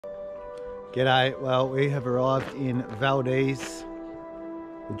G'day, well we have arrived in Valdez.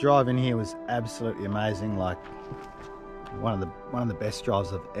 The drive in here was absolutely amazing, like one of the best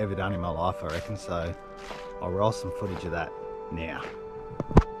drives I've ever done in my life, I reckon, so I'll roll some footage of that now.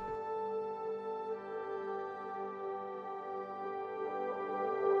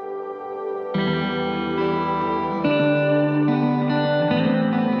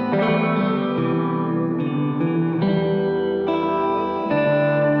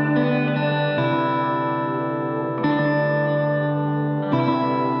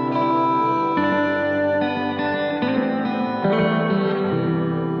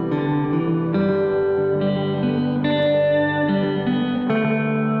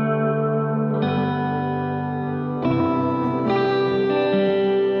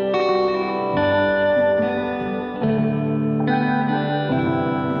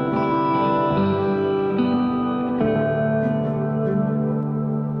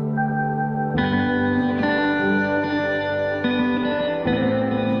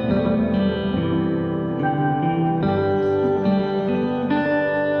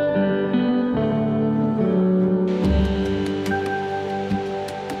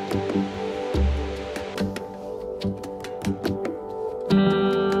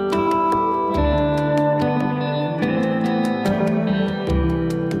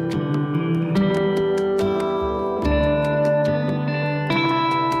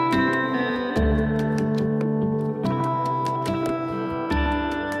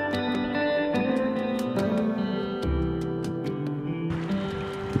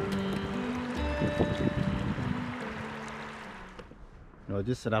 I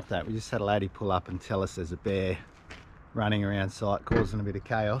just set up that. We just had a lady pull up and tell us there's a bear running around site causing a bit of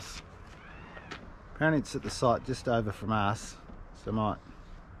chaos. Apparently it's at the site just over from us, so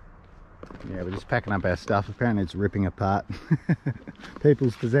yeah, we're just packing up our stuff. Apparently it's ripping apart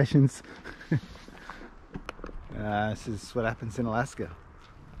people's possessions. This is what happens in Alaska.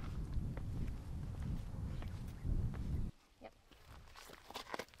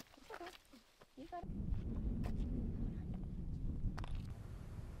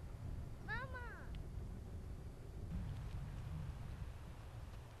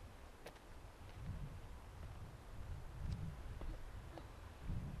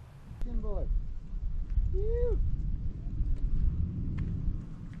 Boy.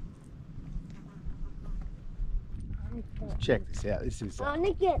 Check this out. This is. I want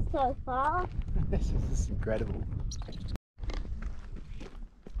to get so far. This is incredible.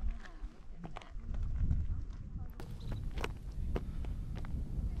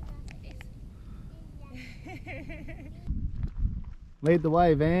 Lead the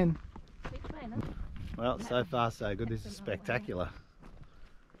way, Van. Well, so far so good. This is spectacular.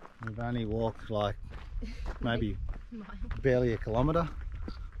 We've only walked like maybe barely a kilometre.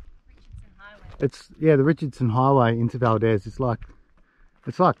 It's the Richardson Highway into Valdez. It's like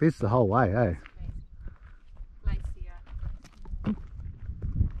this the whole way, eh?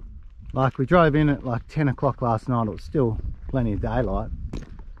 Like we drove in at like 10 o'clock last night. It was still plenty of daylight,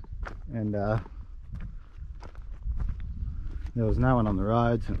 and there was no one on the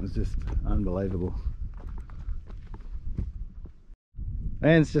roads, and it was just unbelievable.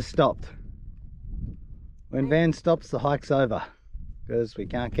 Van's just stopped. When Van stops, the hike's over, because we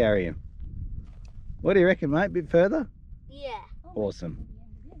can't carry him. What do you reckon, mate? A bit further? Yeah. Awesome.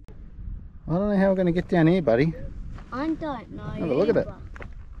 I don't know how we're going to get down here, buddy. I don't know. Have a look at it.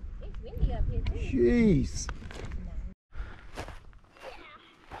 It's windy up here too. Jeez.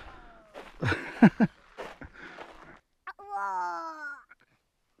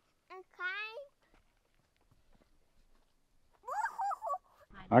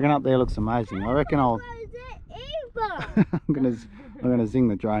 I reckon up there looks amazing. I reckon I'm gonna zing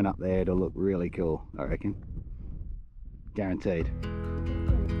the drone up there. It'll look really cool, I reckon. Guaranteed.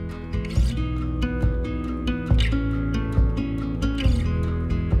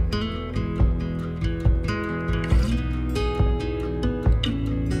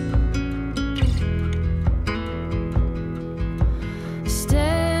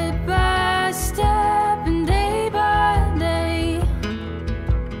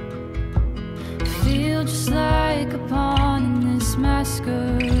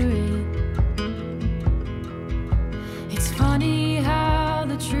 It's funny how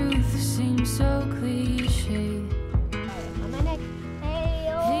the truth seems so cliche.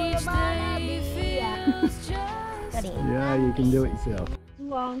 Yeah, you can do it yourself.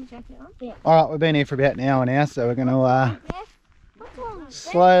 Alright, we've been here for about an hour now, so we're going to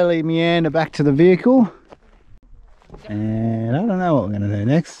slowly meander back to the vehicle. And I don't know what we're going to do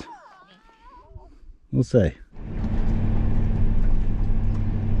next. We'll see.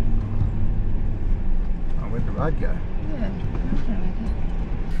 road go? Yeah.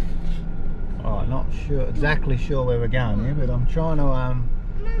 Oh, not sure, exactly sure where we're going here, but I'm trying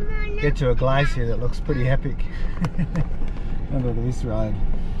to get to a glacier that looks pretty epic. Have a look at this road.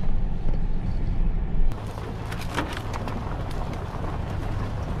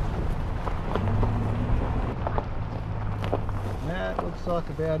 That looks like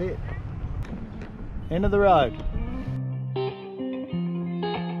about it. End of the road.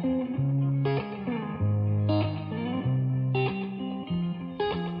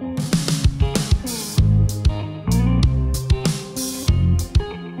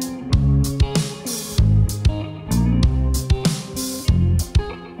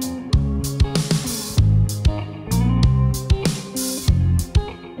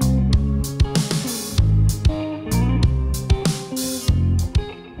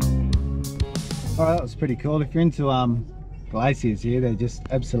 Alright, that was pretty cool. If you're into glaciers here, they're just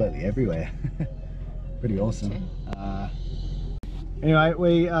absolutely everywhere. Pretty awesome. Anyway,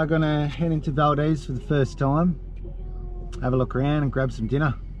 we are going to head into Valdez for the first time. Have a look around and grab some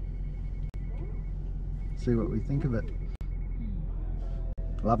dinner. See what we think of it.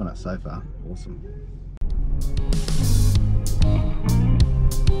 Loving it so far. Awesome.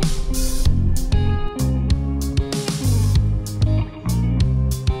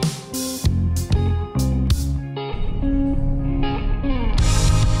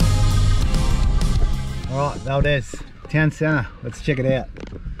 Alright, Valdez, town centre, let's check it out.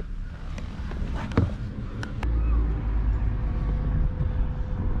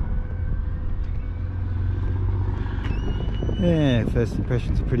 Yeah, first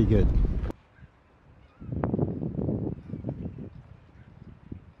impressions are pretty good.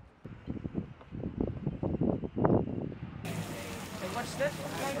 What's that?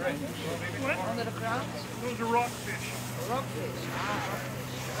 Under the ground? Those are rockfish. Rockfish.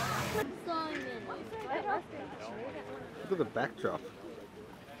 Look at the backdrop.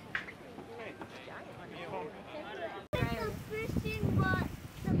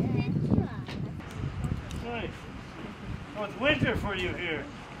 Nice. Oh, it's winter for you here.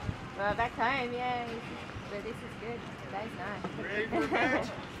 Well, back home, yeah. But this is good. Today's nice. Ready for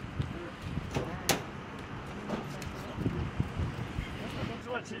bed?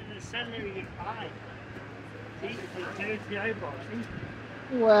 So what's in the center of your eye? See? There's the eyeball,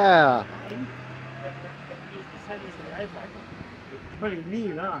 see? Wow. Pretty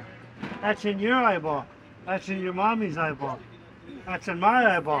neat, huh? That's in your eyeball. That's in your mommy's eyeball. That's in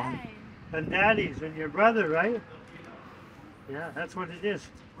my eyeball. And daddy's and your brother, right? Yeah, that's what it is.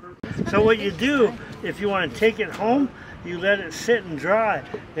 So what you do, if you want to take it home, you let it sit and dry.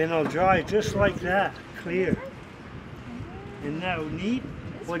 And it'll dry just like that, clear. Isn't that neat?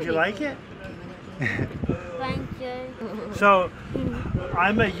 Would you like it? Thank you. So,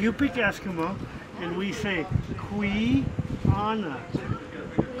 I'm a Yupik Eskimo, and we say, Kui Ana.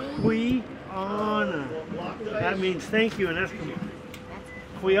 Kui Ana. That means thank you in Eskimo.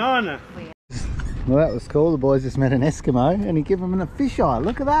 Kui Ana. Well, that was cool. The boys just met an Eskimo and he gave them a fisheye.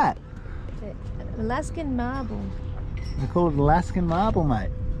 Look at that. Alaskan marble. They call it Alaskan marble,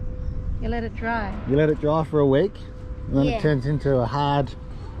 mate. You let it dry. You let it dry for a week and then Yeah. it turns into a hard,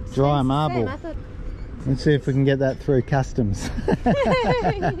 dry marble. I thought Let's see if we can get that through customs.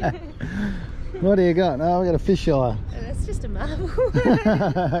 What do you got? Oh, we got a fisheye. that's just a marble.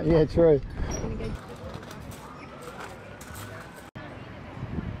 Yeah, true.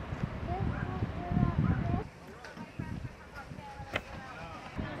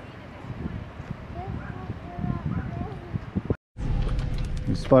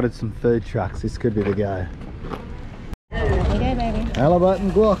 We've spotted some food trucks. This could be the go. Okay, baby. Halibut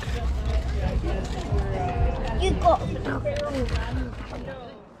and guac. You got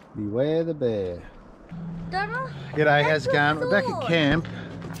Beware the bear. Donna, G'day, how's it going? We're back at camp.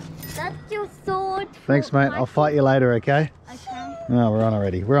 that's your sword. Thanks, mate. I'll fight you later, okay? Okay. Oh, we're on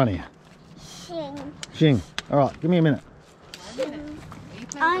already. We're on here. Shing. Shing. All right, give me a minute.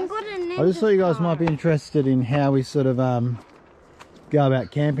 I'm gonna I just thought you guys might be interested in how we sort of go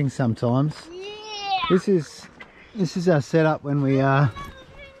about camping sometimes. Yeah. This is our setup when we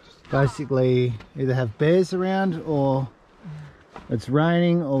basically either have bears around or it's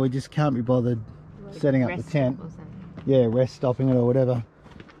raining or we just can't be bothered setting up the tent. Yeah, rest stopping it or whatever.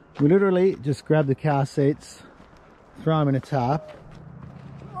 We literally just grab the car seats, throw them in a tarp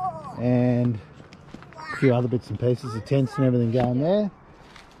and a few other bits and pieces, the tents and everything going there.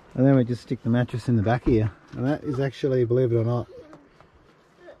 And then we just stick the mattress in the back here. And that is actually, believe it or not,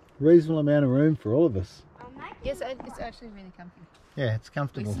 a reasonable amount of room for all of us. Yes, it's actually really comfy. Yeah, it's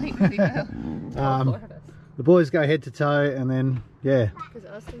comfortable. We sleep really well. All four of us. The boys go head to toe and then, yeah, Because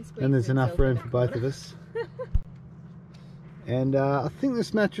Austin then there's enough himself room in for the both of us. And I think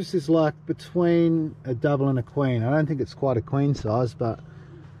this mattress is like between a double and a queen. I don't think it's quite a queen size, but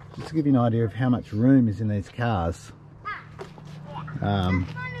just to give you an idea of how much room is in these cars.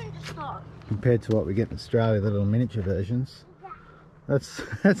 Compared to what we get in Australia, the little miniature versions. That's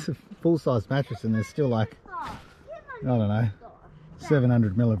a full-size mattress, and there's still like, I don't know,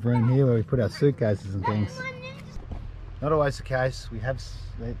 700 mil of room here where we put our suitcases and things. Not always the case.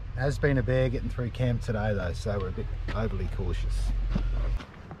 It has been a bear getting through camp today though, so we're a bit overly cautious.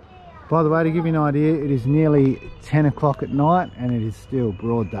 By the way, to give you an idea, it is nearly 10 o'clock at night and it is still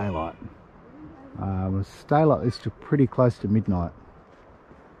broad daylight. We'll stay like this till pretty close to midnight.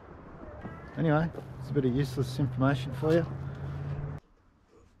 Anyway, it's a bit of useless information for you.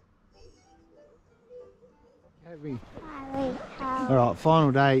 Alright,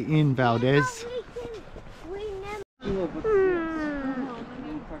 final day in Valdez.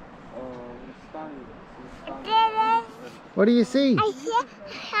 What do you see? I see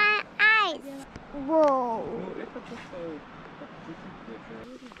her eyes. Whoa.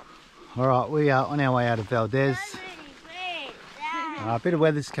 Alright, we are on our way out of Valdez. A bit of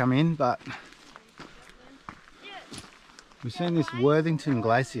weather's come in, but we've seen this Worthington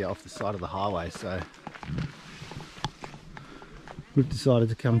Glacier off the side of the highway, so we've decided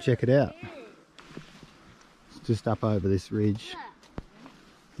to come check it out. It's just up over this ridge.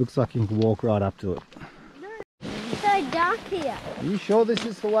 Looks like you can walk right up to it. It's so dark here. Are you sure this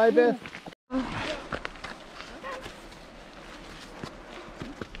is the way, Beth?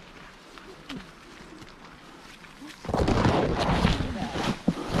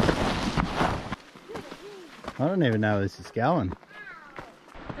 I don't even know where this is going.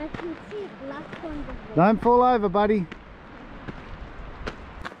 I can see black on the wall. Don't fall over, buddy.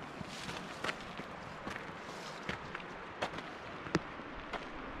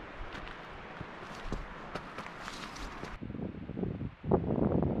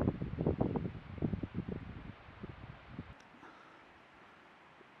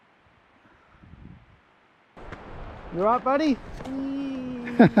 You alright, buddy?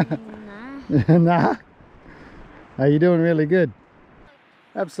 Nah. Nah. Are you doing really good?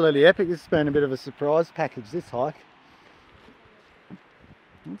 Absolutely epic. This has been a bit of a surprise package, this hike.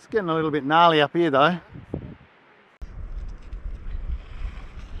 It's getting a little bit gnarly up here though.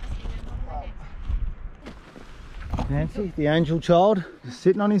 Nancy, the angel child, just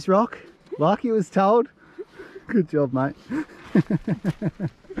sitting on his rock like he was told. Good job, mate.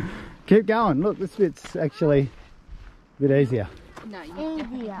 Keep going. Look, this bit's actually a bit easier. No, you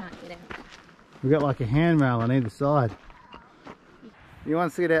definitely can't get out. We've got like a handrail on either side. He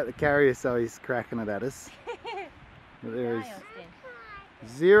wants to get out the carrier, so he's cracking it at us. But there is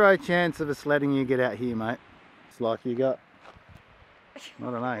zero chance of us letting you get out here, mate. It's like you got, I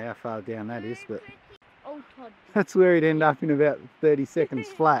don't know how far down that is, but that's where he'd end up in about 30 seconds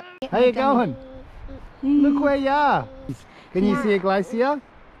flat. How you going? Look where you are. Can you see a glacier?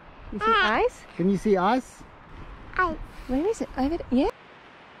 You see ice? Can you see ice? Ice. Where is it? Over there? Yeah.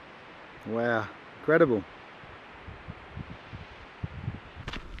 Wow, incredible.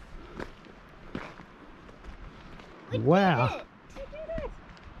 Wow.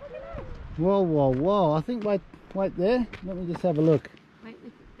 Whoa, whoa, whoa. I think, wait there. Let me just have a look. Wait,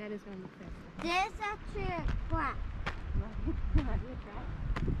 that is on the first. There's actually a crack.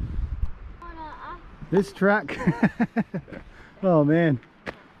 This track. Oh man.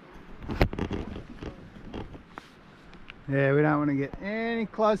 Yeah, we don't want to get any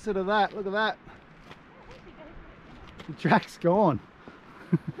closer to that. Look at that. The track's gone.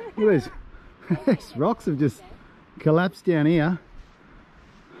 Look at this. These rocks have just collapsed down here.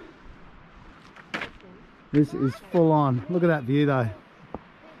 This is full on. Look at that view though.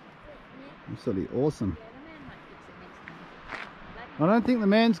 Absolutely awesome. I don't think the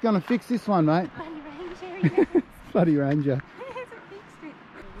man's going to fix this one, mate. Bloody Ranger.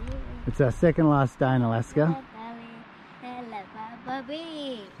 It's our second last day in Alaska.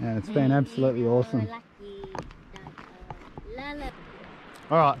 And it's been absolutely awesome.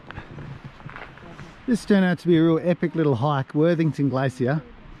 Alright. This turned out to be a real epic little hike, Worthington Glacier.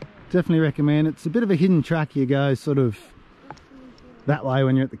 Definitely recommend. It's a bit of a hidden track. You go sort of that way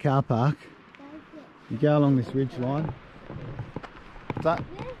when you're at the car park. You go along this ridge line.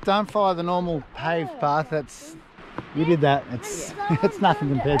 Don't follow the normal paved path. You did that. It's nothing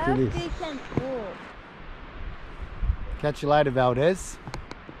compared to this. Catch you later, Valdez.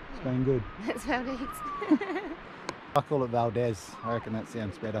 It's been good. That's Valdez. I call it Valdez. I reckon that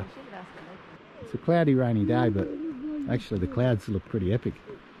sounds better. It's a cloudy, rainy day, but actually the clouds look pretty epic,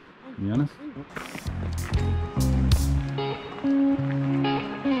 to be honest.